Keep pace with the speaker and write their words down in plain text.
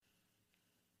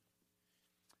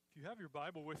If you have your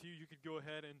Bible with you, you could go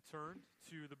ahead and turn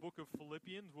to the book of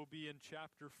Philippians. We'll be in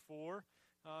chapter 4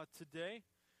 today.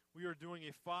 We are doing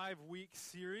a 5-week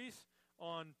series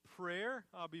on prayer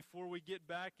before we get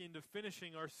back into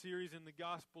finishing our series in the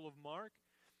Gospel of Mark.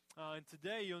 And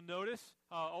today you'll notice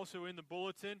also in the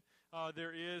bulletin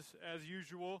there is, as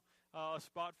usual, a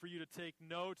spot for you to take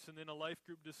notes and then a life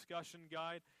group discussion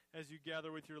guide as you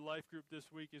gather with your life group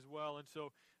this week as well. And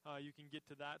so you can get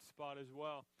to that spot as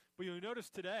well. But you'll notice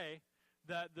today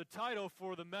that the title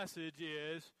for the message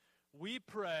is, We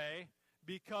Pray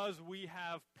Because We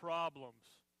Have Problems.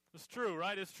 It's true,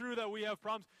 right? It's true that we have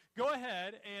problems. Go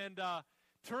ahead and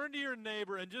turn to your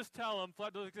neighbor and just tell them,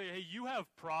 hey, you have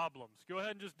problems. Go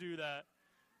ahead and just do that.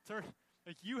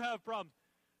 You have problems.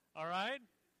 All right?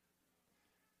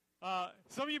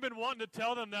 Some of you have been wanting to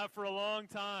tell them that for a long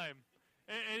time.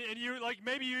 And you,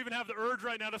 maybe you even have the urge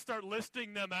right now to start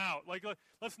listing them out.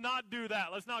 Let's not do that.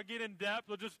 Let's not get in depth.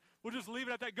 We'll just leave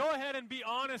it at that. Go ahead and be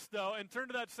honest, though, and turn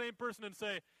to that same person and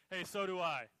say, hey, so do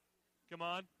I. Come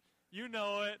on. You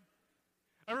know it.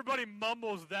 Everybody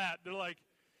mumbles that. They're like,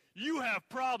 you have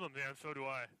problems. Yeah, so do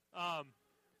I.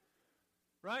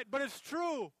 Right? But it's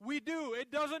true. We do.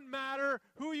 It doesn't matter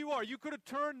who you are. You could have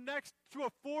turned next to a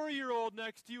 4-year-old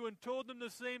next to you and told them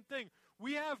the same thing.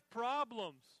 We have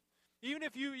problems. Even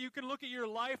if you can look at your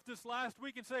life this last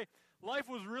week and say, life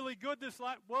was really good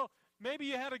well, maybe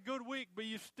you had a good week, but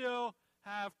you still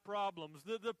have problems.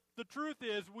 The truth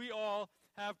is we all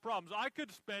have problems. I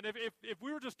could spend, if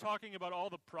we were just talking about all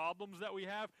the problems that we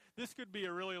have, this could be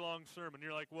a really long sermon.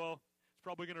 You're like, well, it's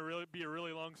probably going to be a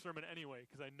really long sermon anyway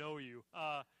because I know you.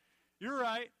 You're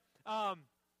right.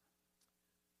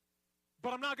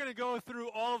 But I'm not going to go through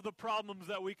all of the problems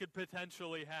that we could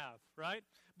potentially have, right?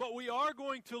 But we are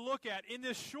going to look at, in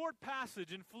this short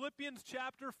passage in Philippians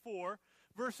chapter 4,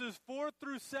 verses 4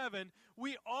 through 7,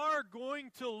 we are going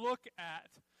to look at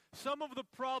some of the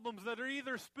problems that are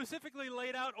either specifically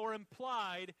laid out or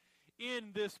implied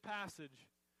in this passage.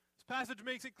 This passage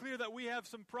makes it clear that we have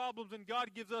some problems, and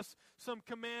God gives us some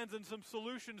commands and some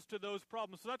solutions to those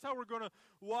problems. So that's how we're going to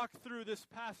walk through this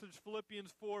passage,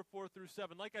 Philippians 4, 4 through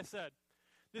 7. Like I said,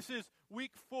 this is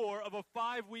week 4 of a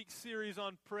 5-week series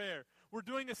on prayer. We're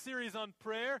doing a series on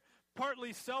prayer,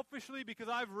 partly selfishly because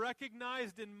I've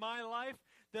recognized in my life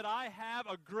that I have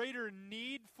a greater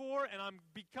need for, and I'm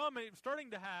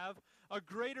starting to have a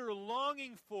greater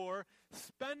longing for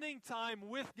spending time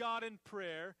with God in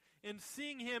prayer and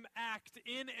seeing Him act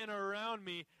in and around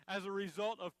me as a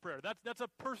result of prayer. That's a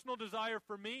personal desire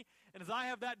for me, and as I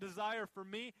have that desire for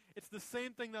me, it's the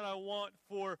same thing that I want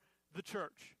for the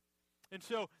church. And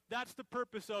so that's the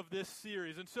purpose of this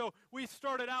series. And so we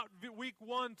started out week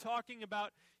 1 talking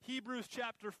about Hebrews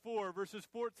chapter 4, verses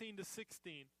 14 to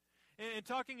 16, and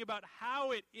talking about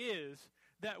how it is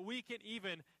that we can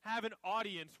even have an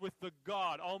audience with the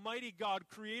God, Almighty God,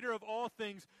 creator of all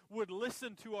things, would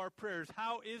listen to our prayers.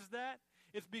 How is that?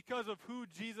 It's because of who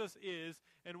Jesus is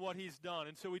and what He's done.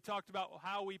 And so we talked about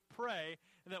how we pray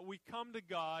and that we come to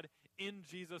God in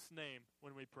Jesus' name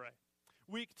when we pray.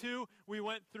 Week 2, we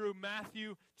went through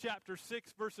Matthew chapter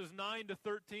 6, verses 9 to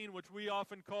 13, which we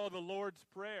often call the Lord's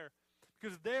Prayer.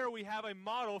 Because there we have a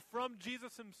model from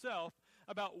Jesus Himself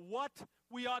about what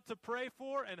we ought to pray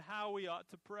for and how we ought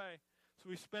to pray. So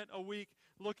we spent a week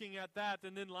looking at that.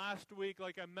 And then last week,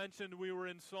 like I mentioned, we were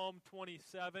in Psalm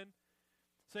 27,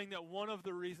 saying that one of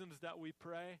the reasons that we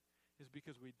pray is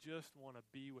because we just want to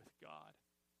be with God.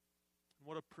 And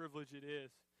what a privilege it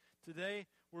is. Today,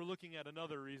 we're looking at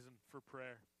another reason for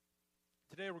prayer.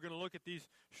 Today, we're going to look at these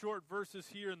short verses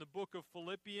here in the book of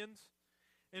Philippians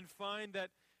and find that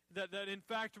in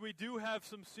fact, we do have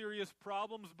some serious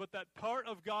problems, but that part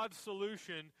of God's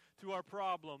solution to our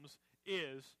problems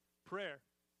is prayer.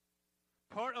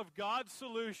 Part of God's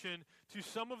solution to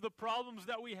some of the problems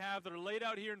that we have that are laid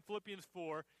out here in Philippians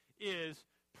 4 is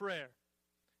prayer.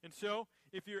 And so,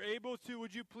 if you're able to,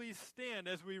 would you please stand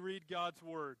as we read God's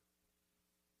Word?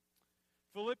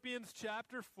 Philippians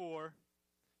chapter 4,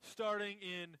 starting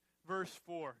in verse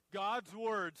 4. God's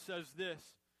Word says this,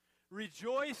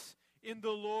 Rejoice in the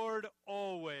Lord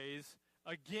always.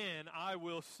 Again, I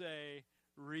will say,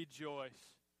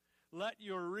 rejoice. Let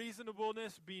your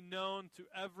reasonableness be known to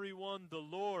everyone. The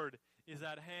Lord is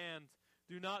at hand.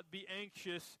 Do not be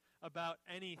anxious about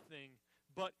anything,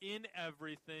 but in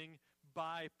everything,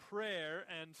 by prayer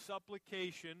and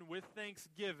supplication with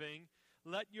thanksgiving,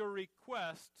 let your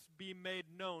requests be made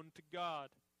known to God.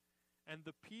 And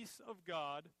the peace of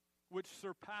God, which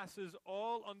surpasses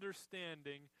all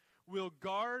understanding, will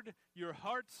guard your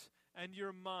hearts and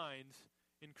your minds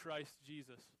in Christ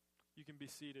Jesus. You can be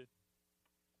seated.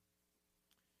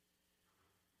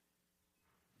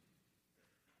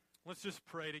 Let's just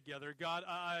pray together. God,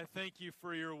 I thank you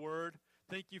for your word.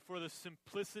 Thank you for the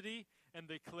simplicity and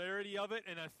the clarity of it,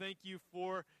 and I thank you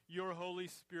for your Holy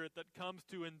Spirit that comes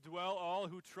to indwell all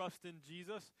who trust in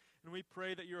Jesus. And we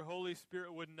pray that your Holy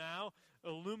Spirit would now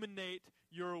illuminate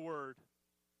your word,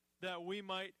 that we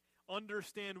might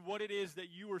understand what it is that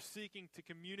you were seeking to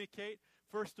communicate,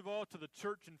 first of all, to the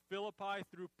church in Philippi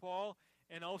through Paul,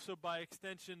 and also by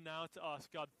extension now to us.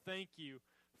 God, thank you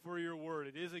for your word.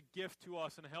 It is a gift to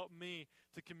us, and help me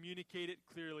to communicate it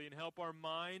clearly, and help our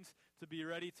minds to be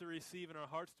ready to receive and our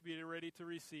hearts to be ready to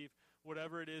receive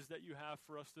whatever it is that you have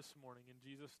for us this morning. In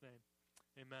Jesus' name,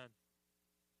 amen.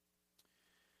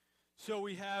 So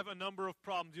we have a number of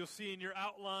problems. You'll see in your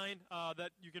outline that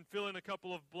you can fill in a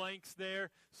couple of blanks there,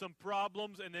 some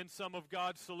problems and then some of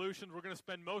God's solutions. We're going to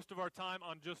spend most of our time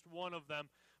on just one of them,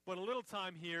 but a little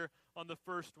time here on the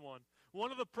first one. One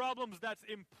of the problems that's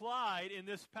implied in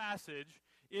this passage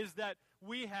is that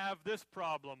we have this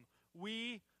problem.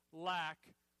 We lack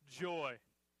joy.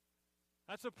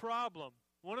 That's a problem.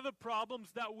 One of the problems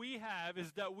that we have is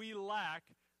that we lack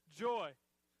joy.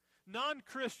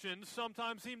 Non-Christians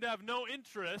sometimes seem to have no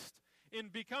interest in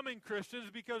becoming Christians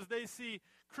because they see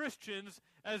Christians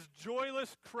as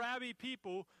joyless, crabby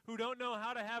people who don't know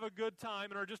how to have a good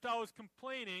time and are just always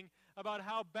complaining about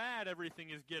how bad everything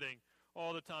is getting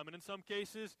all the time. And in some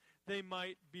cases, they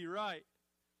might be right.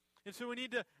 And so we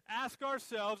need to ask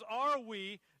ourselves, are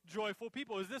we joyful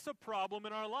people? Is this a problem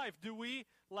in our life? Do we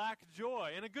lack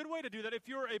joy? And a good way to do that, if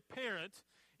you're a parent,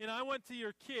 and I went to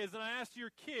your kids and I asked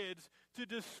your kids to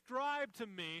describe to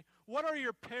me, what are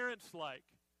your parents like?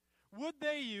 Would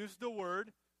they use the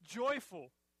word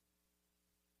joyful?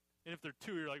 And if they're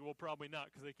 2, you're like, well, probably not,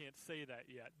 because they can't say that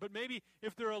yet. But maybe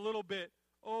if they're a little bit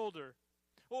older.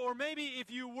 Or maybe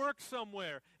if you work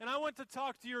somewhere, and I went to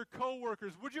talk to your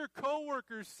coworkers, would your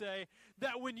coworkers say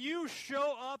that when you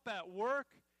show up at work,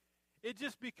 it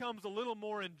just becomes a little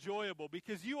more enjoyable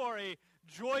because you are a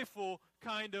joyful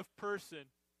kind of person?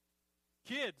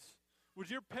 Kids, would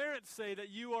your parents say that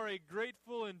you are a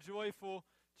grateful and joyful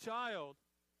child?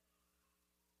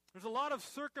 There's a lot of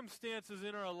circumstances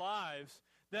in our lives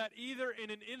that either in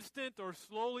an instant or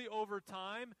slowly over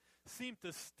time seem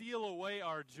to steal away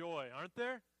our joy, aren't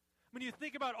there? When you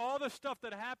think about all the stuff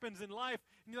that happens in life,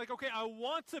 and you're like, okay, I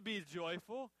want to be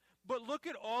joyful, but look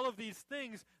at all of these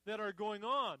things that are going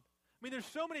on. I mean, there's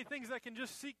so many things that can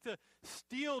just seek to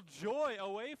steal joy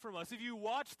away from us. If you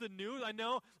watch the news, I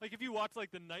know, like if you watch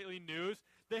like the nightly news,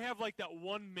 they have like that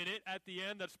 1 minute at the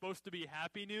end that's supposed to be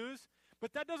happy news.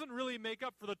 But that doesn't really make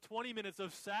up for the 20 minutes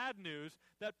of sad news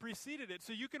that preceded it.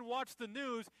 So you can watch the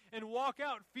news and walk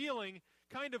out feeling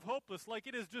kind of hopeless, like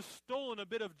it has just stolen a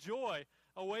bit of joy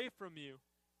away from you.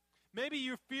 Maybe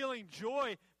you're feeling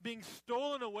joy being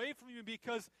stolen away from you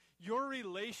because your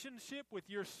relationship with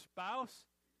your spouse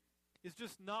is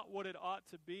just not what it ought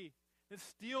to be. It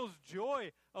steals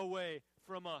joy away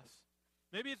from us.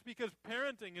 Maybe it's because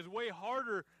parenting is way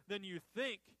harder than you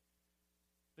think,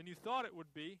 than you thought it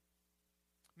would be.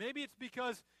 Maybe it's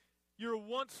because your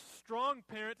once strong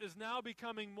parent is now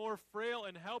becoming more frail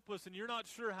and helpless, and you're not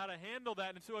sure how to handle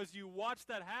that. And so as you watch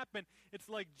that happen, it's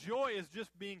like joy is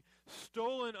just being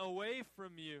stolen away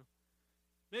from you.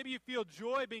 Maybe you feel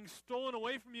joy being stolen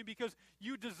away from you because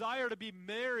you desire to be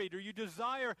married or you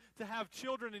desire to have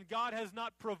children, and God has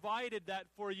not provided that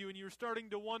for you, and you're starting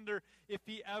to wonder if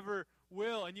he ever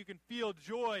will, and you can feel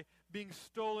joy being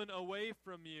stolen away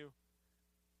from you.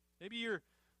 Maybe you're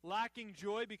lacking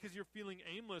joy because you're feeling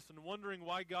aimless and wondering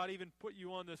why God even put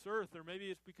you on this earth, or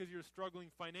maybe it's because you're struggling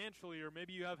financially, or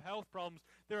maybe you have health problems.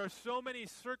 There are so many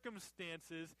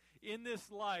circumstances in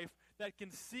this life that can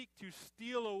seek to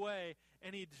steal away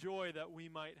any joy that we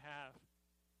might have.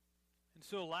 And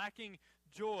so lacking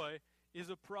joy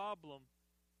is a problem.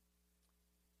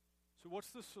 So what's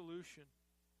the solution?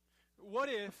 What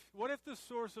if the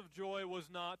source of joy was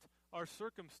not our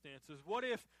circumstances? What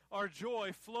if our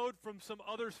joy flowed from some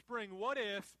other spring? What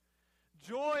if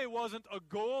joy wasn't a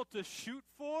goal to shoot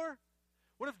for?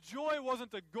 What if joy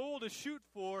wasn't a goal to shoot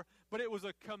for, but it was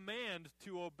a command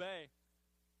to obey?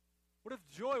 What if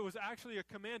joy was actually a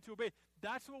command to obey?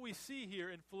 That's what we see here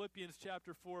in Philippians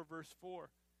chapter 4, verse 4.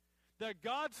 That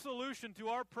God's solution to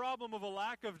our problem of a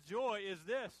lack of joy is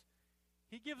this.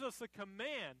 He gives us a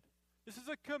command. This is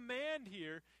a command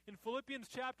here in Philippians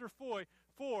chapter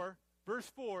 4,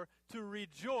 verse 4, to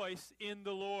rejoice in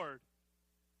the Lord.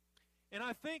 And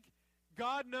I think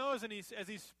God knows, and as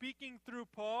he's speaking through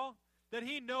Paul, that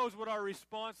he knows what our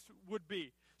response would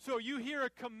be. So you hear a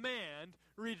command,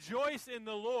 rejoice in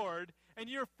the Lord, and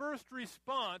your first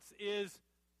response is,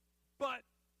 but.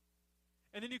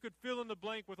 And then you could fill in the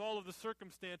blank with all of the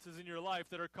circumstances in your life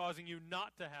that are causing you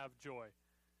not to have joy,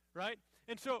 right?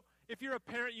 And so if you're a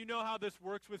parent, you know how this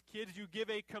works with kids. You give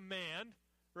a command,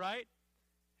 right?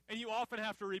 And you often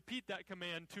have to repeat that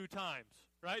command 2 times,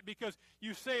 right? Because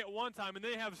you say it one time and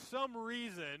they have some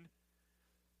reason,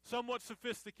 somewhat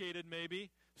sophisticated maybe,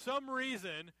 some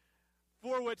reason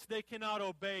for which they cannot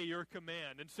obey your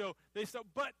command. And so they say,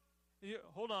 but,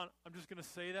 hold on, I'm just going to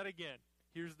say that again.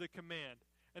 Here's the command.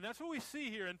 And that's what we see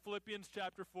here in Philippians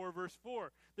chapter 4, verse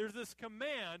 4. There's this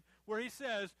command where he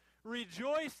says,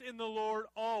 rejoice in the Lord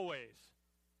always.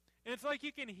 And it's like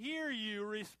you can hear you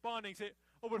responding, say,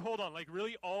 oh, but hold on, like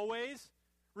really always?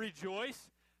 Rejoice?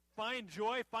 Find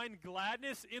joy, find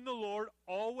gladness in the Lord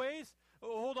always?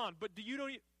 Oh, hold on, but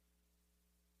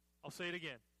I'll say it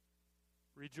again.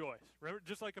 Rejoice. Remember,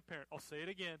 just like a parent, I'll say it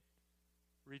again.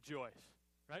 Rejoice.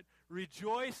 Right?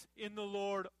 Rejoice in the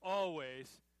Lord always.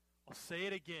 I'll say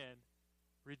it again.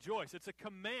 Rejoice. It's a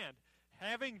command.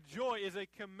 Having joy is a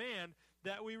command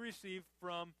that we receive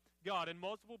from God in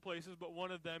multiple places, but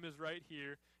one of them is right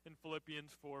here in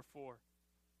Philippians 4:4.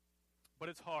 But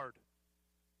it's hard.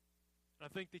 I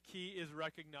think the key is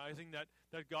recognizing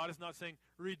that God is not saying,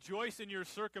 rejoice in your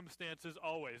circumstances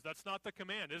always. That's not the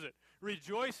command, is it?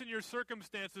 Rejoice in your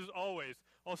circumstances always.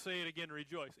 I'll say it again,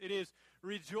 rejoice. It is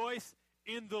rejoice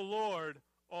in the Lord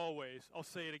always. I'll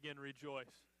say it again, rejoice.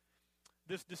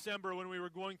 This December, when we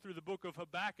were going through the book of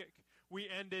Habakkuk, we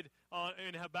ended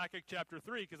in Habakkuk chapter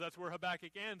 3, because that's where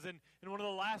Habakkuk ends. And in one of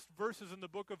the last verses in the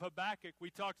book of Habakkuk,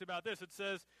 we talked about this. It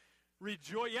says,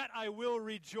 yet I will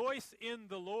rejoice in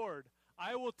the Lord.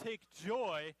 I will take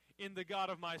joy in the God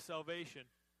of my salvation.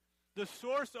 The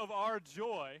source of our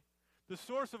joy, the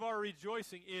source of our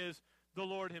rejoicing is the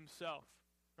Lord himself,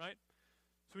 right?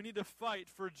 So we need to fight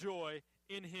for joy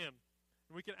in him.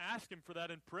 And we can ask him for that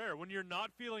in prayer. When you're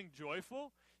not feeling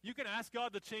joyful, you can ask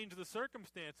God to change the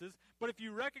circumstances, but if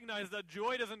you recognize that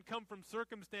joy doesn't come from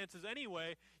circumstances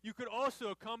anyway, you could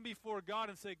also come before God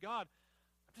and say, God,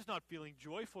 I'm just not feeling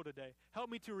joyful today. Help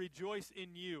me to rejoice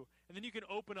in you. And then you can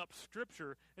open up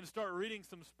Scripture and start reading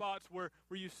some spots where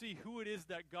you see who it is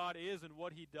that God is and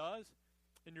what he does,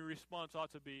 and your response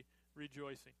ought to be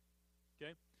rejoicing.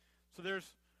 Okay? So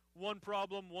there's one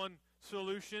problem, one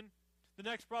solution. The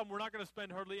next problem, we're not going to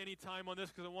spend hardly any time on this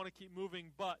because I want to keep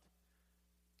moving, but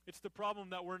it's the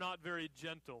problem that we're not very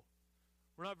gentle.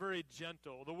 We're not very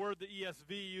gentle. The word the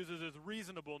ESV uses is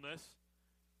reasonableness.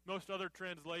 Most other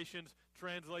translations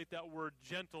translate that word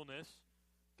gentleness,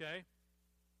 okay?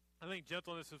 I think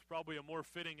gentleness is probably a more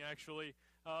fitting, actually,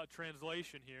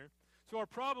 translation here. So our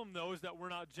problem, though, is that we're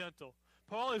not gentle.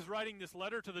 Paul is writing this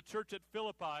letter to the church at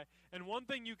Philippi, and one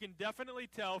thing you can definitely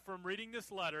tell from reading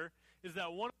this letter is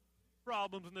that one of the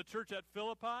problems in the church at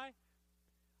Philippi,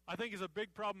 I think, is a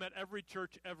big problem at every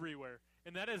church everywhere,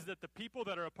 and that is that the people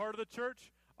that are a part of the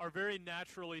church are very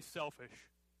naturally selfish.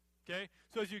 Okay?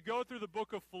 So as you go through the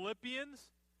book of Philippians,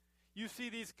 you see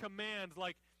these commands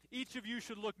like each of you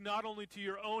should look not only to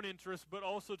your own interests, but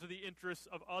also to the interests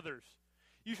of others.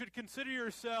 You should consider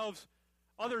yourselves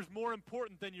others more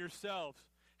important than yourselves.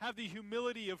 Have the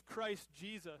humility of Christ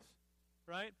Jesus,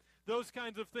 right? Those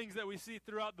kinds of things that we see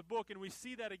throughout the book, and we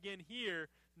see that again here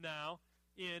now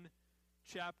in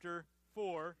chapter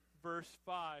 4, verse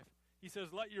 5. He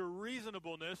says, let your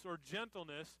reasonableness or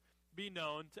gentleness be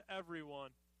known to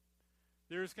everyone.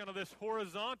 There's kind of this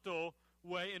horizontal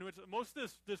way in which most of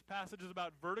this passage is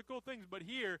about vertical things, but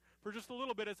here, for just a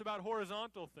little bit, it's about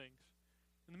horizontal things.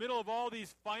 In the middle of all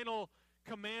these final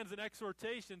commands and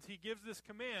exhortations, he gives this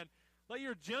command, let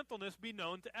your gentleness be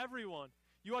known to everyone.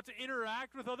 You ought to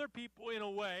interact with other people in a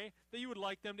way that you would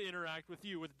like them to interact with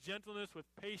you, with gentleness, with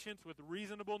patience, with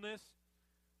reasonableness.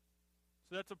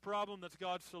 So that's a problem. That's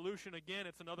God's solution. Again,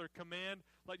 it's another command.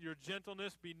 Let your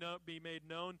gentleness be made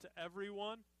known to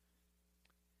everyone.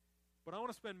 But I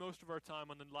want to spend most of our time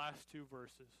on the last 2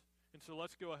 verses. And so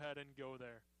let's go ahead and go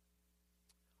there.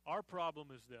 Our problem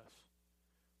is this.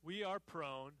 We are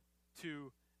prone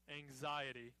to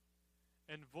anxiety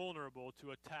and vulnerable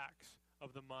to attacks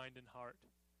of the mind and heart.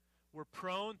 We're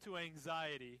prone to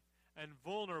anxiety and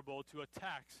vulnerable to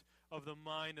attacks of the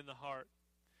mind and the heart.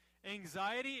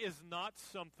 Anxiety is not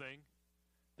something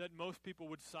that most people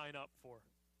would sign up for,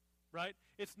 right?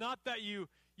 It's not that you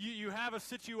have a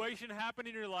situation happen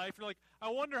in your life, you're like, I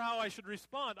wonder how I should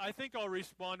respond. I think I'll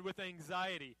respond with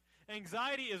anxiety.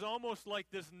 Anxiety is almost like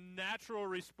this natural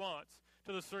response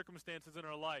to the circumstances in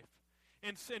our life.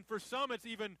 And for some, it's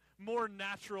even more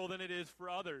natural than it is for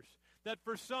others. That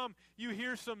for some, you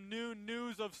hear some new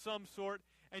news of some sort,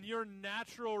 and your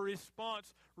natural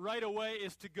response right away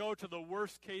is to go to the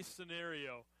worst case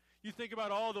scenario. You think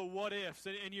about all the what ifs,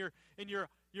 and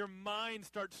your mind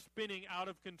starts spinning out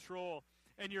of control,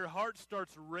 and your heart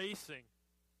starts racing,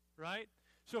 right?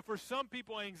 So for some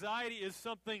people, anxiety is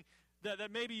something that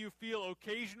maybe you feel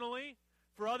occasionally.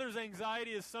 For others,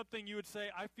 anxiety is something you would say,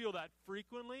 I feel that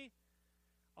frequently.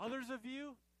 Others of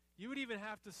you, you would even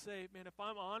have to say, man, if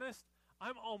I'm honest,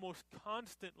 I'm almost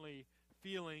constantly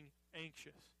feeling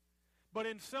anxious. But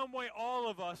in some way, all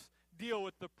of us deal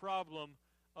with the problem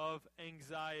of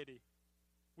anxiety.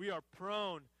 We are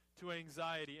prone to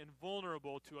anxiety and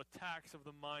vulnerable to attacks of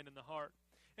the mind and the heart.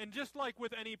 And just like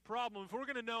with any problem, if we're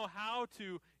going to know how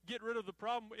to get rid of the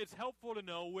problem, it's helpful to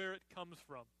know where it comes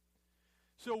from.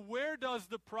 So where does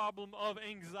the problem of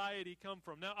anxiety come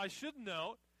from? Now, I should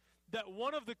note that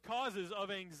one of the causes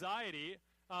of anxiety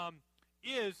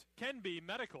can be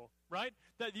medical, right?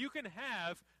 That you can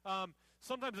have,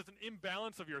 sometimes it's an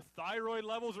imbalance of your thyroid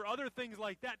levels or other things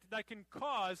like that can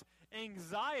cause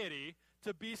anxiety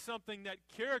to be something that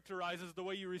characterizes the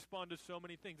way you respond to so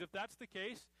many things. If that's the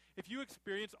case, if you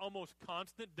experience almost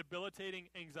constant debilitating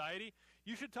anxiety,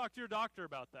 you should talk to your doctor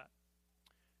about that.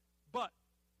 But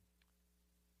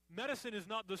medicine is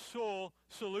not the sole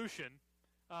solution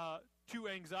to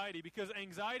anxiety, because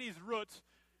anxiety's roots,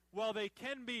 while they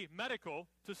can be medical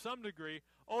to some degree,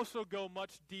 also go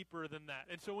much deeper than that.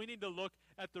 And so we need to look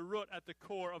at the root, at the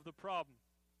core of the problem.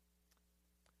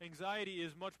 Anxiety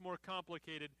is much more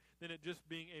complicated than it just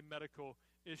being a medical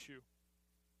issue.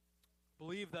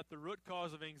 Believe that the root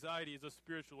cause of anxiety is a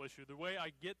spiritual issue. The way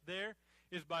I get there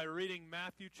is by reading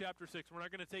Matthew chapter 6. We're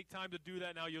not going to take time to do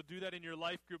that now. You'll do that in your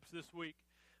life groups this week.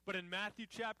 But in Matthew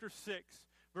chapter 6,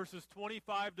 verses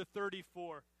 25 to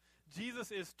 34,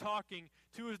 Jesus is talking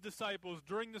to his disciples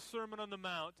during the Sermon on the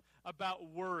Mount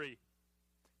about worry,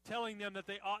 telling them that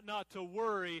they ought not to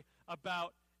worry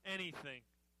about anything.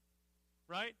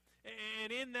 Right?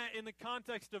 And in the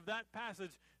context of that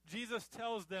passage, Jesus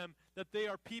tells them that they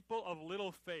are people of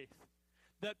little faith.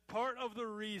 That part of the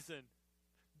reason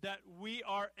that we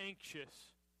are anxious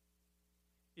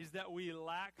is that we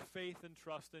lack faith and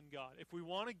trust in God. If we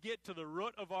want to get to the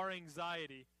root of our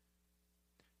anxiety,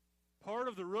 part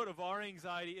of the root of our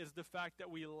anxiety is the fact that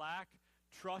we lack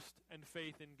trust and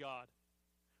faith in God.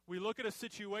 We look at a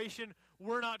situation,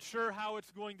 we're not sure how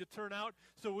it's going to turn out,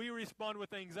 so we respond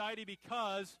with anxiety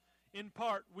because, in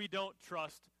part, we don't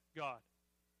trust God.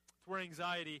 It's where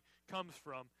anxiety comes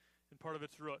from and part of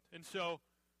its root. And so,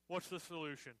 what's the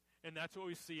solution? And that's what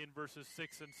we see in verses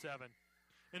 6 and 7.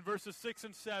 In verses 6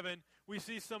 and 7, we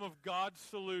see some of God's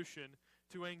solution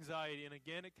to anxiety. And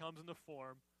again, it comes in the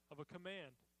form of a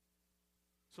command.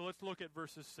 So let's look at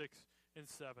verses 6 and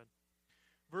 7.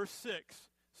 Verse 6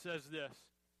 says this: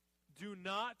 do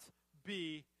not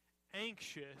be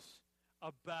anxious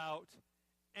about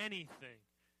anything.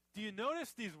 Do you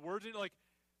notice these words? Like,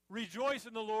 rejoice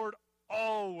in the Lord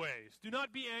always. Do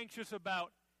not be anxious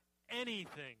about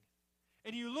anything.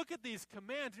 And you look at these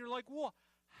commands and you're like, well,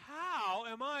 how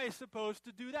am I supposed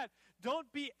to do that?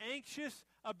 Don't be anxious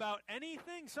about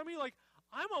anything. Some of you are like,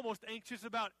 I'm almost anxious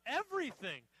about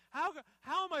everything. How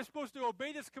am I supposed to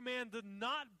obey this command to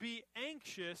not be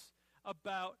anxious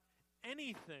about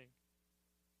anything?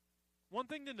 One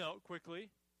thing to note quickly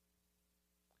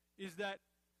is that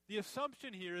the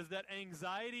assumption here is that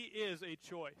anxiety is a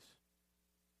choice.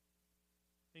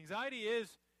 Anxiety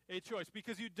is a choice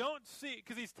because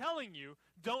because he's telling you,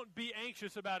 don't be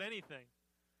anxious about anything.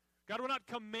 God will not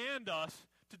command us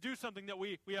to do something that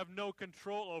we have no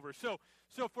control over. So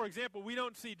for example, we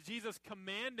don't see Jesus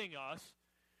commanding us,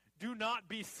 do not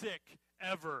be sick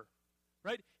ever,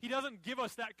 right? He doesn't give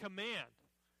us that command.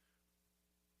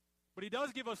 But he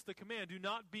does give us the command, do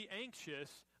not be anxious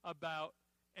about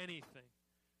anything.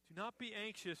 Do not be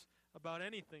anxious about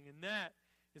anything. And that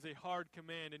is a hard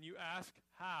command. And you ask,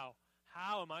 how?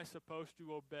 How am I supposed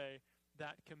to obey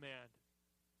that command?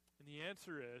 And the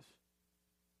answer is,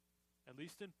 at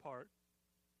least in part,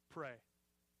 pray.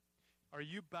 Are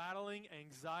you battling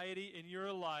anxiety in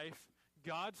your life?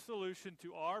 God's solution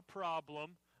to our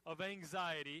problem of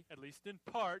anxiety, at least in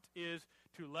part, is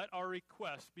to let our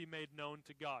requests be made known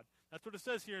to God. That's what it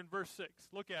says here in verse 6.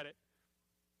 Look at it.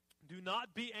 Do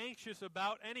not be anxious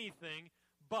about anything,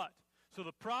 but. So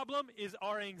the problem is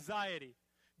our anxiety.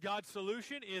 God's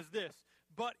solution is this: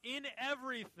 but in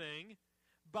everything,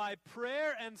 by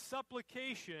prayer and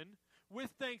supplication,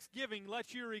 with thanksgiving,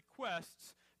 let your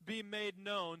requests be made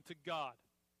known to God.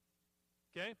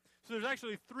 Okay? So there's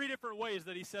actually 3 different ways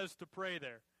that he says to pray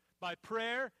there. By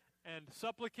prayer and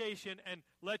supplication, and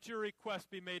let your requests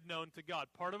be made known to God.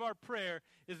 Part of our prayer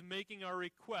is making our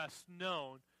requests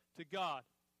known to God.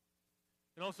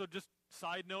 And also, just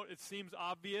side note, it seems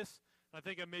obvious, I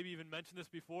think I maybe even mentioned this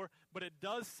before, but it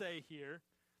does say here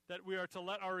that we are to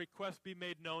let our requests be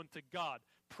made known to God.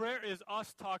 Prayer is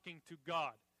us talking to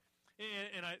God.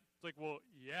 And I like, well,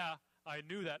 yeah, I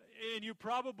knew that. And you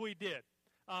probably did.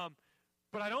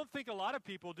 But I don't think a lot of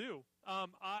people do.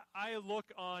 I look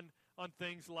on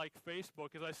things like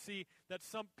Facebook, as I see that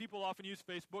some people often use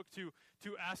Facebook to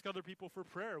ask other people for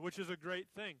prayer, which is a great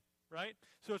thing, right?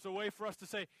 So it's a way for us to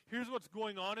say, here's what's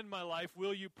going on in my life.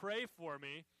 Will you pray for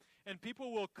me? And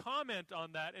people will comment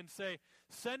on that and say,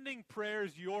 sending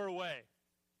prayers your way.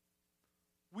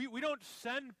 We don't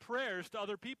send prayers to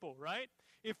other people, right?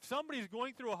 If somebody's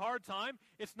going through a hard time,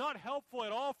 it's not helpful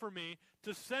at all for me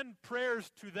to send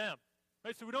prayers to them,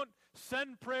 right? So we don't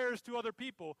send prayers to other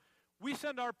people. We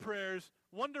send our prayers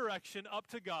one direction up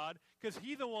to God because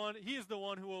He is the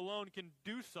one who alone can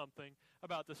do something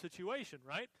about the situation,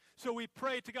 right? So we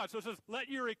pray to God. So it says, let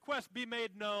your request be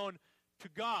made known to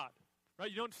God, right?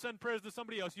 You don't send prayers to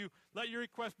somebody else. You let your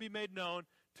request be made known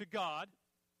to God,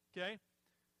 okay?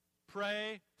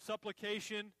 Pray,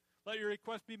 supplication, let your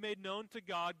request be made known to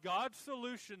God. God's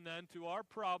solution then to our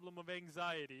problem of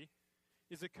anxiety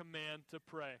is a command to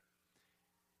pray.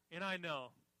 And I know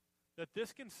that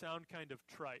this can sound kind of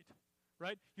trite,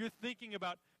 right? You're thinking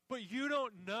about, but you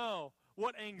don't know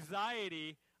what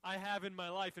anxiety I have in my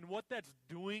life and what that's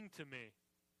doing to me.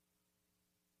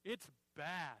 It's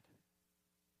bad.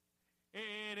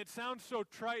 And it sounds so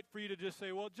trite for you to just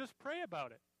say, well, just pray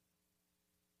about it.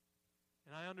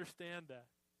 And I understand that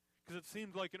because it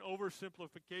seems like an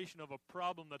oversimplification of a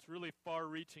problem that's really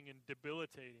far-reaching and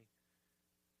debilitating.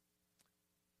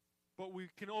 But we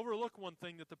can overlook one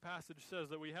thing that the passage says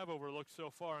that we have overlooked so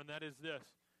far, and that is this.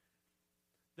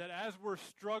 That as we're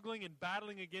struggling and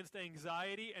battling against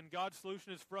anxiety and God's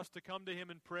solution is for us to come to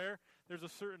Him in prayer, there's a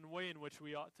certain way in which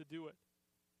we ought to do it.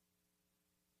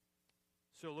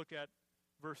 So look at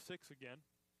verse 6 again.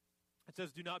 It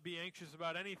says, do not be anxious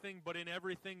about anything, but in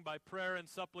everything by prayer and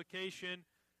supplication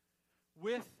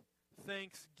with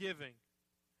thanksgiving.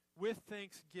 With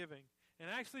thanksgiving. And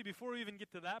actually, before we even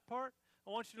get to that part, I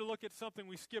want you to look at something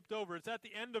we skipped over. It's at the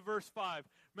end of verse 5.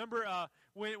 Remember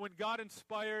when God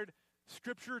inspired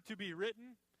Scripture to be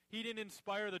written, He didn't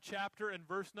inspire the chapter and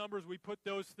verse numbers. We put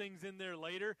those things in there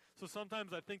later. So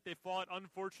sometimes I think they fall at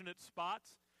unfortunate spots.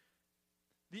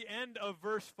 The end of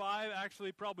verse 5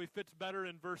 actually probably fits better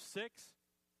in verse 6.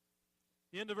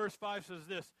 The end of verse 5 says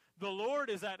this, the Lord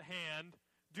is at hand,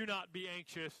 do not be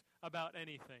anxious about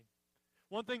anything.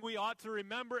 One thing we ought to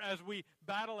remember as we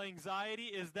battle anxiety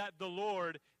is that the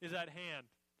Lord is at hand.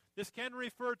 This can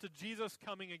refer to Jesus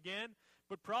coming again,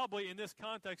 but probably in this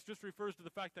context just refers to the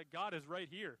fact that God is right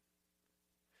here.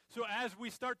 So as we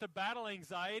start to battle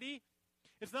anxiety,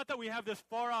 it's not that we have this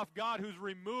far-off God who's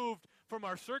removed from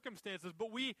our circumstances,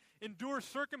 but we endure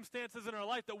circumstances in our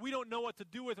life that we don't know what to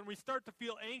do with, and we start to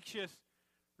feel anxious.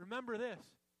 Remember this,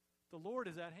 the Lord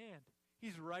is at hand.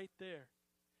 He's right there.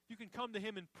 You can come to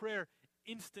Him in prayer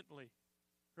instantly,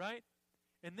 right?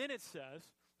 And then it says,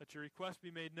 let your request be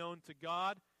made known to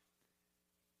God,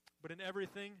 but in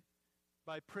everything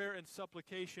by prayer and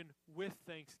supplication with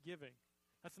thanksgiving.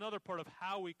 That's another part of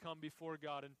how we come before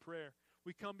God in prayer.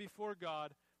 We come before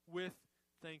God with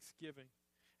thanksgiving.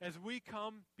 As we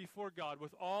come before God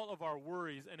with all of our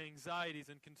worries and anxieties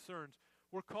and concerns,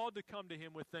 we're called to come to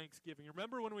Him with thanksgiving.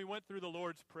 Remember when we went through the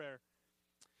Lord's Prayer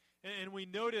and we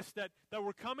noticed that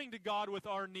we're coming to God with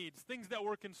our needs, things that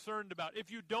we're concerned about.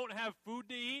 If you don't have food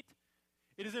to eat,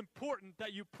 it is important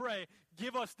that you pray,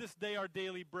 give us this day our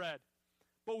daily bread.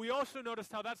 But we also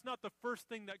noticed how that's not the first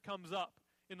thing that comes up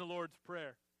in the Lord's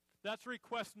Prayer. That's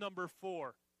request number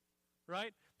 4,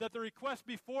 right? That the requests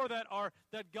before that are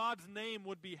that God's name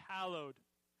would be hallowed.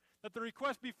 That the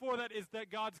request before that is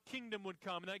that God's kingdom would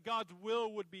come and that God's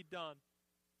will would be done.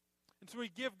 And so we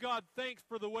give God thanks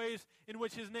for the ways in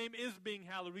which His name is being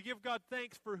hallowed. We give God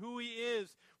thanks for who He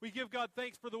is. We give God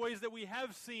thanks for the ways that we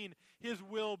have seen His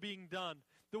will being done.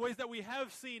 The ways that we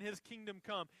have seen His kingdom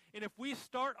come. And if we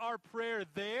start our prayer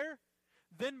there,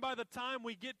 then by the time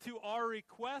we get to our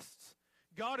requests,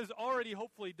 God has already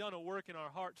hopefully done a work in our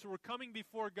heart. So we're coming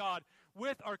before God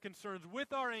with our concerns,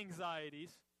 with our anxieties,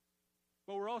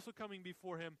 but we're also coming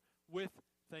before Him with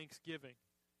thanksgiving.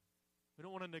 We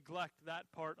don't want to neglect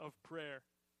that part of prayer.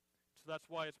 So that's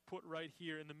why it's put right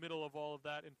here in the middle of all of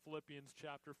that in Philippians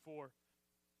chapter 4.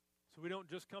 So we don't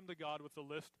just come to God with a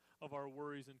list of our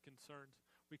worries and concerns.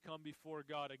 We come before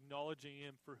God acknowledging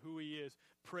Him for who He is,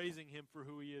 praising Him for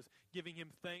who He is, giving Him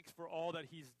thanks for all that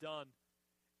He's done,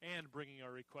 and bringing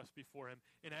our requests before Him.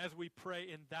 And as we pray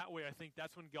in that way, I think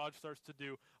that's when God starts to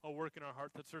do a work in our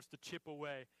heart that starts to chip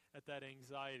away at that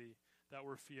anxiety that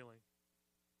we're feeling.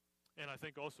 And I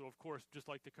think also, of course, just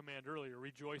like the command earlier,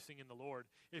 rejoicing in the Lord.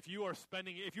 If you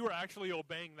are actually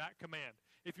obeying that command,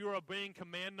 if you are obeying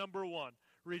command number 1,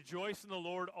 rejoice in the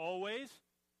Lord always.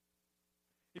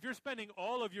 If you're spending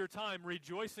all of your time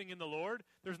rejoicing in the Lord,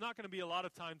 there's not going to be a lot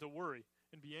of time to worry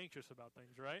and be anxious about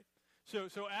things, right? So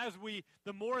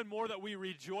the more and more that we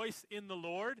rejoice in the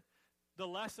Lord, the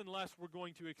less and less we're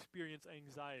going to experience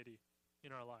anxiety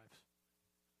in our lives.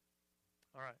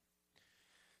 All right.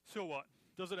 So what?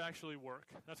 Does it actually work?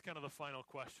 That's kind of the final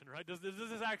question, right? Does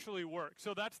this actually work?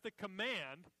 So that's the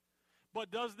command,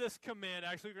 but does this command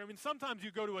actually, sometimes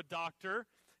you go to a doctor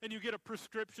and you get a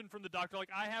prescription from the doctor, like,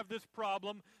 I have this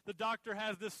problem, the doctor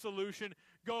has this solution,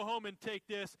 go home and take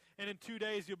this, and in 2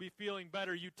 days you'll be feeling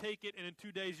better. You take it, and in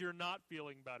 2 days you're not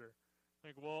feeling better.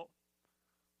 Like, well,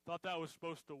 thought that was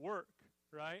supposed to work,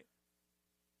 right?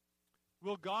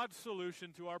 Will God's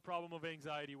solution to our problem of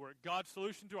anxiety work? God's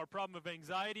solution to our problem of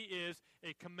anxiety is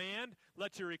a command,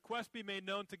 let your request be made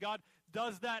known to God.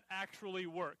 Does that actually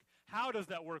work? How does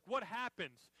that work? What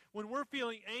happens when we're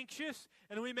feeling anxious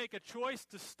and we make a choice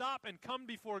to stop and come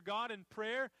before God in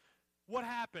prayer? What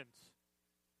happens?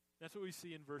 That's what we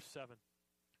see in verse 7.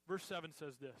 Verse 7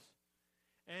 says this,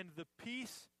 and the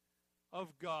peace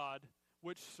of God,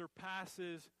 which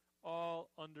surpasses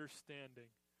all understanding,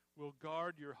 will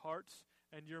guard your hearts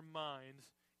and your minds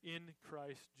in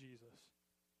Christ Jesus.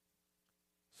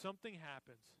 Something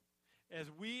happens. As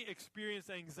we experience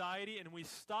anxiety and we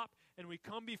stop and we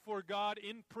come before God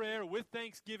in prayer with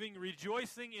thanksgiving,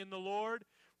 rejoicing in the Lord,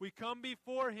 we come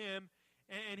before Him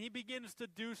and He begins to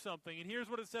do something. And here's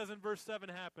what it says in verse 7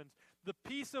 happens. The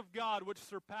peace of God which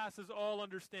surpasses all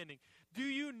understanding. Do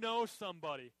you know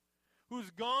somebody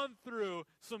who's gone through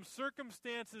some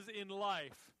circumstances in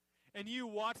life and you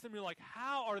watch them, you're like,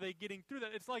 how are they getting through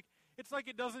that? It's like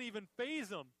it doesn't even faze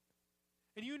them.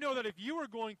 And you know that if you were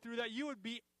going through that, you would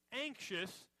be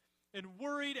anxious and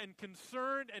worried and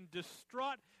concerned and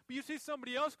distraught. But you see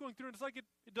somebody else going through, and it's like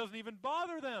it doesn't even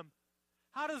bother them.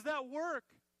 How does that work?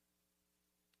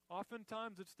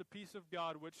 Oftentimes, it's the peace of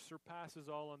God which surpasses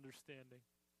all understanding.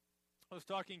 I was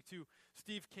talking to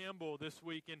Steve Campbell this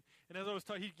week, and as I was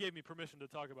talking, he gave me permission to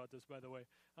talk about this, by the way.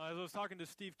 As I was talking to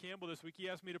Steve Campbell this week, he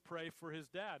asked me to pray for his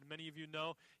dad. Many of you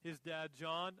know his dad,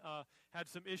 John, had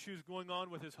some issues going on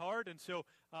with his heart, and so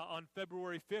on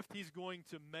February 5th, he's going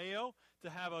to Mayo to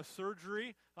have a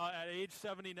surgery at age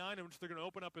 79, in which they're going to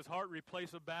open up his heart,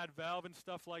 replace a bad valve and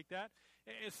stuff like that.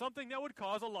 It's something that would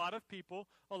cause a lot of people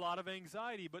a lot of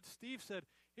anxiety. But Steve said,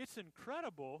 it's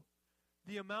incredible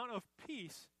the amount of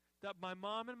peace that my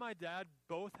mom and my dad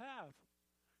both have.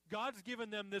 God's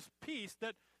given them this peace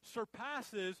that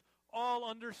surpasses all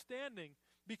understanding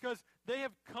because they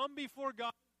have come before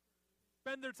God,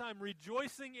 spend their time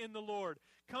rejoicing in the Lord,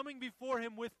 coming before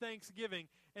Him with thanksgiving,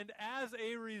 and as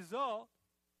a result,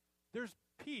 there's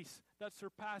peace that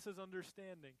surpasses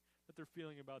understanding that they're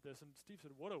feeling about this. And Steve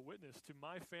said, what a witness to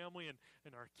my family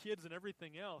and our kids and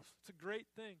everything else. It's a great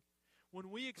thing. When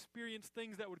we experience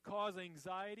things that would cause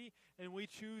anxiety and we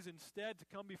choose instead to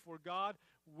come before God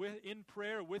in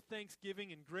prayer, with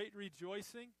thanksgiving and great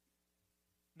rejoicing,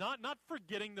 not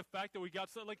forgetting the fact that we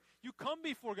got so, like, you come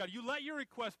before God, you let your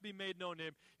request be made known to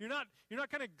Him. You're not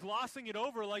kind of glossing it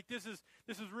over like this is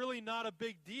really not a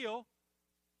big deal.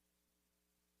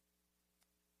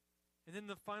 And then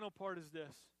the final part is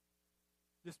this.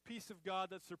 This peace of God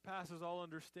that surpasses all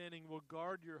understanding will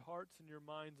guard your hearts and your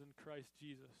minds in Christ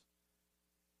Jesus.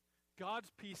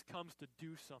 God's peace comes to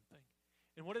do something.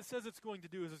 And what it says it's going to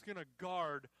do is it's going to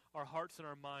guard our hearts and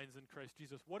our minds in Christ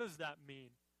Jesus. What does that mean?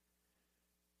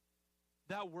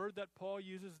 That word that Paul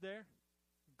uses there,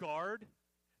 guard,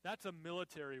 that's a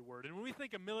military word. And when we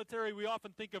think of military, we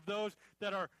often think of those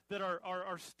that are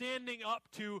standing up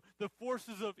to the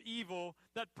forces of evil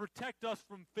that protect us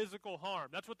from physical harm.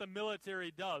 That's what the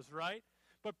military does, right?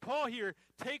 But Paul here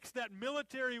takes that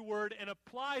military word and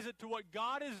applies it to what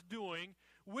God is doing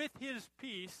with His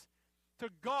peace to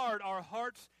guard our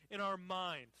hearts and our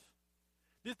minds.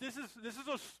 This is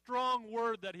a strong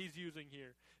word that he's using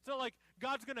here. It's not like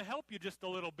God's going to help you just a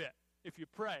little bit if you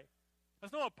pray.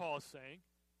 That's not what Paul is saying.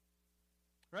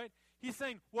 Right? He's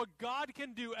saying what God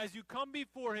can do as you come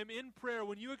before Him in prayer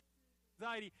when you experience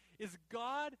anxiety is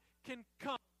God can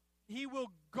come. He will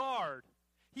guard.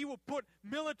 He will put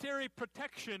military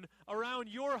protection around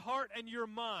your heart and your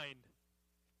mind.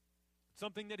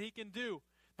 Something that He can do.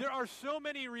 There are so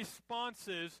many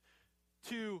responses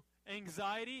to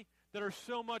anxiety that are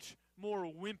so much more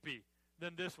wimpy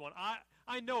than this one.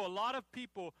 I know a lot of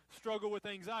people struggle with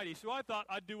anxiety, so I thought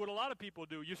I'd do what a lot of people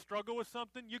do. You struggle with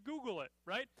something, you Google it,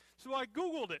 right? So I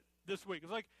Googled it this week.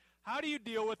 It's like, how do you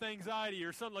deal with anxiety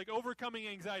or something like overcoming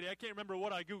anxiety? I can't remember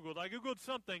what I Googled. I Googled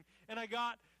something, and I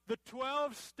got the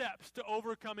 12 steps to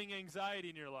overcoming anxiety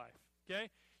in your life, okay?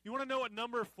 You want to know what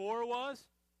number 4 was?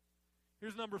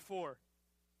 Here's number 4.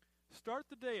 Start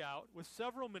the day out with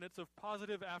several minutes of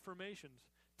positive affirmations.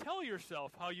 Tell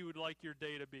yourself how you would like your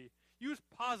day to be. Use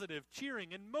positive,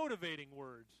 cheering, and motivating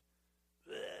words.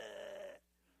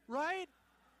 Right?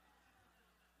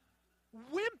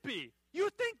 Wimpy. You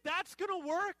think that's going to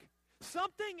work?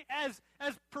 Something as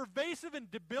pervasive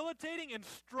and debilitating and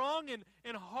strong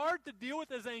and hard to deal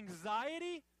with as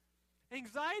anxiety?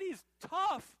 Anxiety is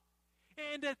tough.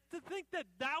 And to think that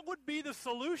that would be the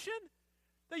solution?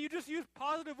 That you just use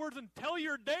positive words and tell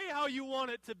your day how you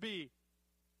want it to be.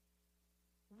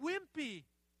 Wimpy.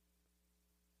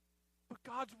 But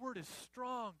God's word is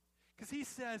strong. Because he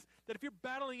says that if you're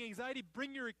battling anxiety,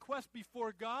 bring your request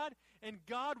before God, and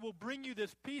God will bring you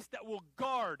this peace that will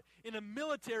guard in a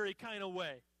military kind of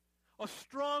way, a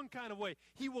strong kind of way.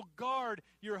 He will guard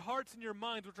your hearts and your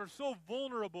minds, which are so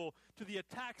vulnerable to the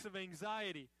attacks of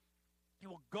anxiety. He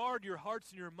will guard your hearts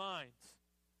and your minds.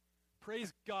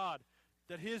 Praise God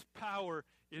that his power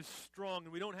is strong,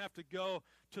 and we don't have to go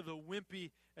to the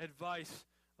wimpy advice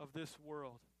of this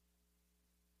world.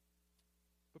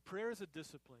 But prayer is a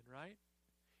discipline, right?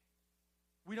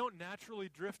 We don't naturally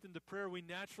drift into prayer. We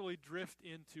naturally drift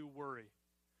into worry.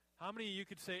 How many of you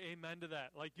could say amen to that?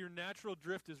 Like your natural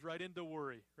drift is right into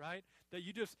worry, right? That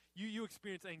you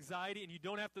experience anxiety and you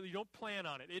don't plan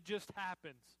on it. It just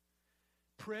happens.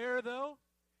 Prayer, though,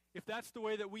 if that's the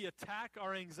way that we attack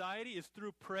our anxiety, is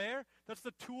through prayer. That's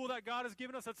the tool that God has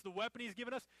given us. That's the weapon he's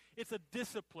given us. It's a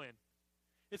discipline.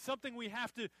 It's something we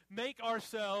have to make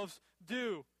ourselves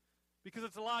do. Because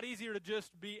it's a lot easier to just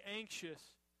be anxious.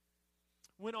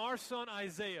 When our son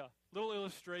Isaiah, little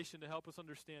illustration to help us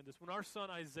understand this. When our son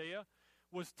Isaiah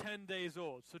was 10 days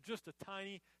old, so just a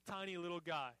tiny, tiny little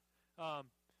guy.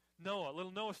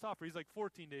 Little Noah Stopper, he's like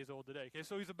 14 days old today. Okay,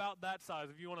 so he's about that size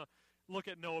if you want to look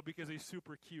at Noah because he's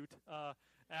super cute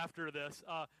after this.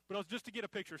 But it was just to get a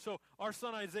picture. So our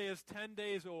son Isaiah is 10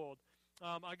 days old.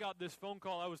 I got this phone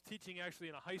call. I was teaching actually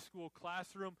in a high school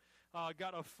classroom.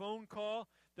 Got a phone call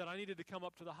that I needed to come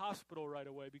up to the hospital right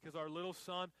away because our little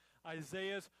son,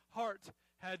 Isaiah's heart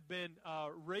had been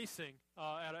racing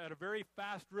at a very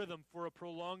fast rhythm for a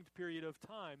prolonged period of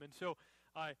time. And so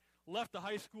I left the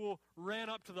high school, ran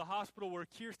up to the hospital where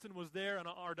Kirsten was there, and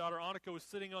our daughter Annika was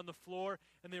sitting on the floor,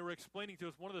 and they were explaining to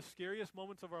us one of the scariest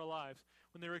moments of our lives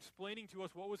when they were explaining to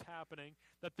us what was happening,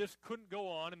 that this couldn't go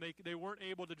on, and they weren't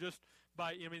able to just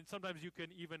sometimes you can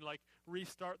even like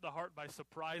restart the heart by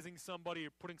surprising somebody or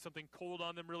putting something cold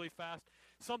on them really fast,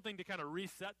 something to kind of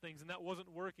reset things, and that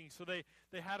wasn't working. So they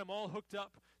had him all hooked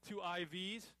up to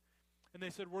IVs. And they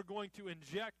said, we're going to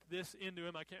inject this into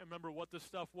him. I can't remember what this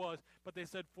stuff was, but they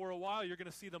said for a while you're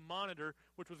going to see the monitor,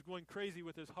 which was going crazy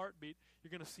with his heartbeat, you're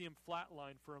going to see him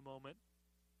flatline for a moment.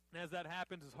 And as that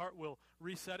happens, his heart will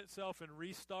reset itself and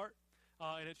restart,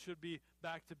 and it should be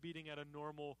back to beating at a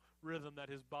normal rhythm that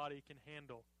his body can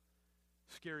handle.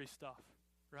 Scary stuff,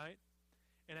 right?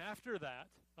 And after that,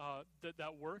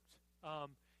 that worked.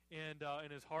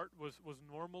 And his heart was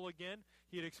normal again.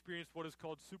 He had experienced what is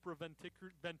called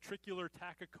supraventricular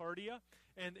tachycardia,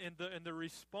 and the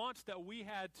response that we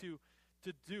had to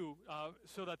do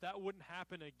so that wouldn't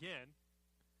happen again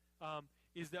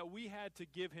is that we had to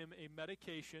give him a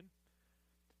medication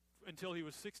until he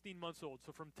was 16 months old.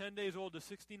 So from 10 days old to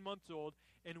 16 months old,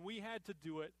 and we had to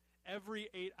do it every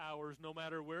 8 hours, no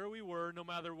matter where we were, no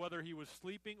matter whether he was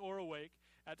sleeping or awake,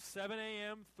 at 7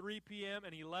 a.m., 3 p.m.,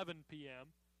 and 11 p.m.,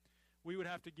 we would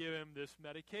have to give him this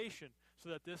medication so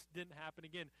that this didn't happen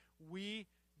again. We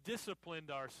disciplined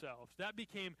ourselves. That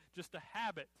became just a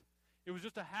habit. It was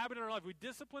just a habit in our life. We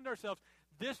disciplined ourselves.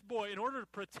 This boy, in order to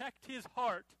protect his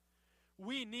heart,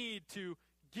 we need to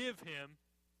give him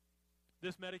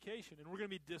this medication, and we're going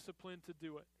to be disciplined to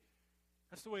do it.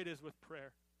 That's the way it is with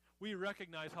prayer. We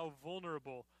recognize how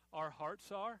vulnerable our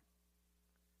hearts are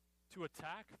to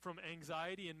attack from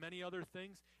anxiety and many other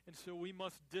things, and so we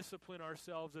must discipline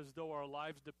ourselves as though our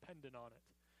lives depended on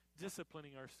it,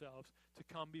 disciplining ourselves to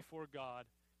come before God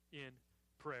in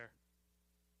prayer.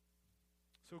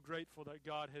 So grateful that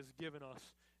God has given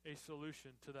us a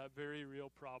solution to that very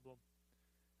real problem.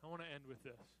 I want to end with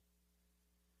this.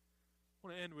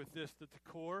 That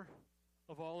the core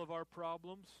of all of our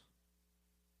problems,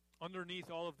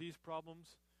 underneath all of these problems,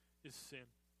 is sin.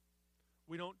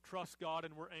 We don't trust God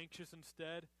and we're anxious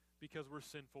instead because we're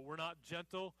sinful. We're not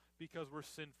gentle because we're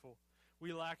sinful.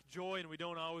 We lack joy and we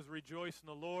don't always rejoice in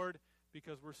the Lord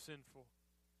because we're sinful.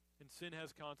 And sin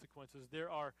has consequences. There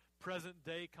are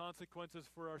present-day consequences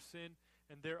for our sin,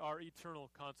 and there are eternal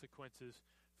consequences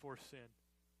for sin.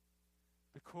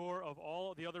 The core of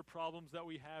all the other problems that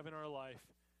we have in our life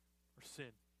are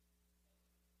sin.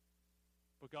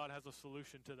 But God has a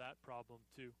solution to that problem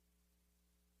too.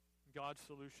 God's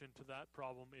solution to that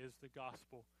problem is the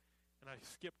gospel. And I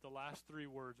skipped the last three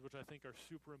words, which I think are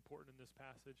super important in this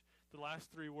passage. The last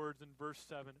three words in verse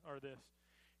 7 are this: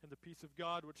 "And the peace of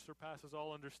God, which surpasses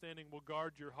all understanding, will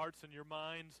guard your hearts and your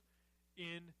minds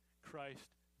in Christ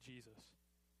Jesus."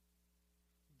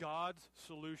 God's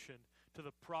solution to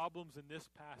the problems in this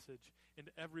passage and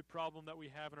every problem that we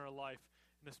have in our life,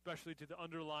 and especially to the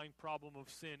underlying problem of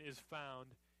sin, is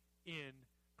found in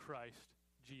Christ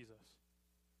Jesus.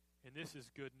 And this is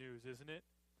good news, isn't it?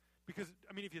 Because,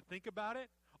 if you think about it,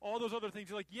 all those other things,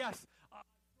 you're like, yes, I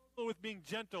struggle with being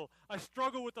gentle. I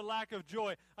struggle with the lack of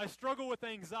joy. I struggle with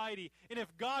anxiety. And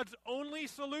if God's only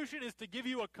solution is to give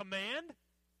you a command,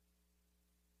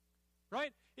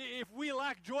 right? If we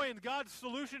lack joy and God's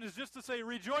solution is just to say,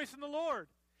 rejoice in the Lord.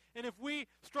 And if we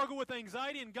struggle with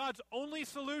anxiety and God's only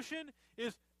solution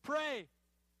is pray,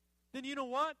 then you know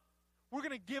what? We're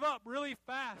going to give up really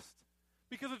fast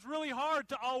because it's really hard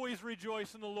to always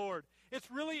rejoice in the Lord. It's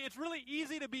really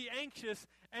easy to be anxious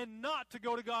and not to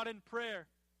go to God in prayer.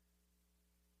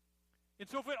 And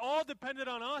so if it all depended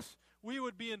on us, we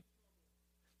would be in.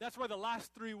 That's why the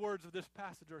last three words of this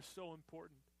passage are so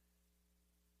important.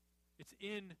 It's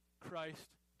in Christ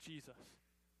Jesus.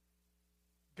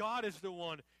 God is the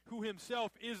one who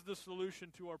himself is the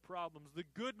solution to our problems. The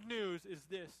good news is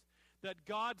this, that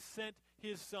God sent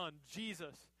his Son,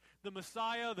 Jesus, the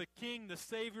Messiah, the King, the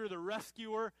Savior, the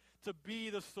Rescuer, to be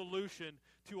the solution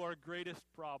to our greatest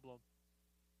problem.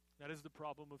 That is the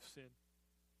problem of sin.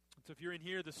 And so if you're in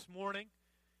here this morning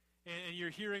and you're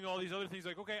hearing all these other things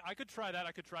like, okay, I could try that.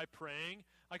 I could try praying.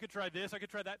 I could try this. I could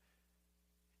try that.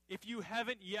 If you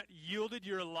haven't yet yielded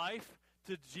your life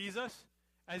to Jesus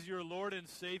as your Lord and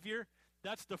Savior,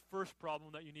 that's the first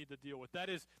problem that you need to deal with. That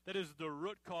is the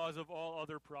root cause of all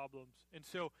other problems. And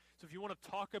so if you want to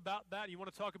talk about that, you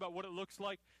want to talk about what it looks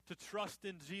like to trust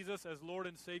in Jesus as Lord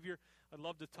and Savior, I'd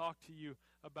love to talk to you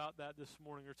about that this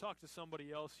morning, or talk to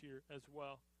somebody else here as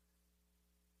well.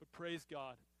 But praise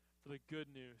God for the good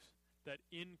news that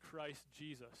in Christ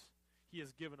Jesus, he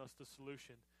has given us the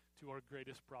solution to our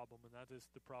greatest problem, and that is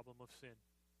the problem of sin.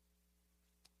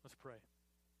 Let's pray.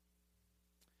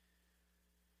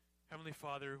 Heavenly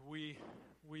Father, we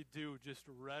do just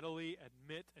readily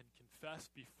admit and confess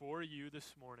before you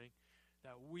this morning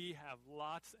that we have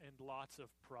lots and lots of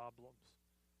problems.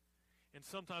 And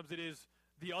sometimes it is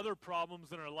the other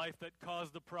problems in our life that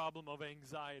cause the problem of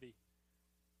anxiety.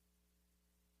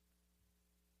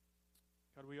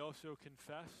 God, we also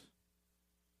confess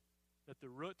that the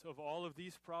root of all of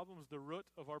these problems, the root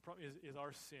of our problem is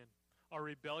our sin, our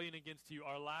rebellion against you,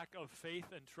 our lack of faith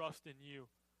and trust in you.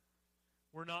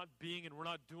 We're not being and we're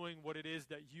not doing what it is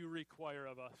that you require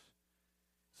of us.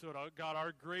 So God,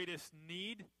 our greatest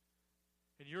need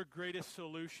and your greatest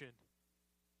solution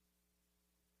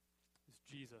is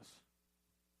Jesus.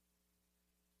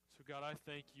 So God, I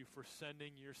thank you for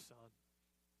sending your Son,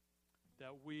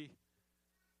 that we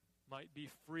might be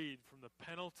freed from the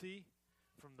penalty,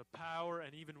 from the power,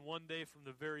 and even one day from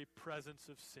the very presence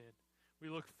of sin. We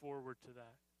look forward to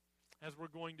that. As we're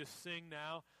going to sing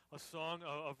now a song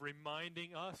of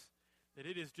reminding us that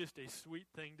it is just a sweet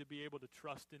thing to be able to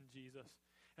trust in Jesus.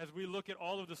 As we look at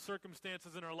all of the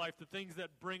circumstances in our life, the things that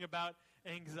bring about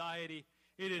anxiety,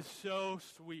 it is so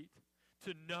sweet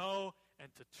to know and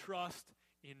to trust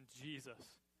in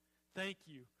Jesus. Thank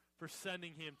you for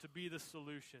sending him to be the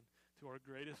solution to our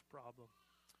greatest problem.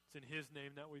 It's in his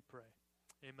name that we pray.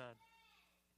 Amen.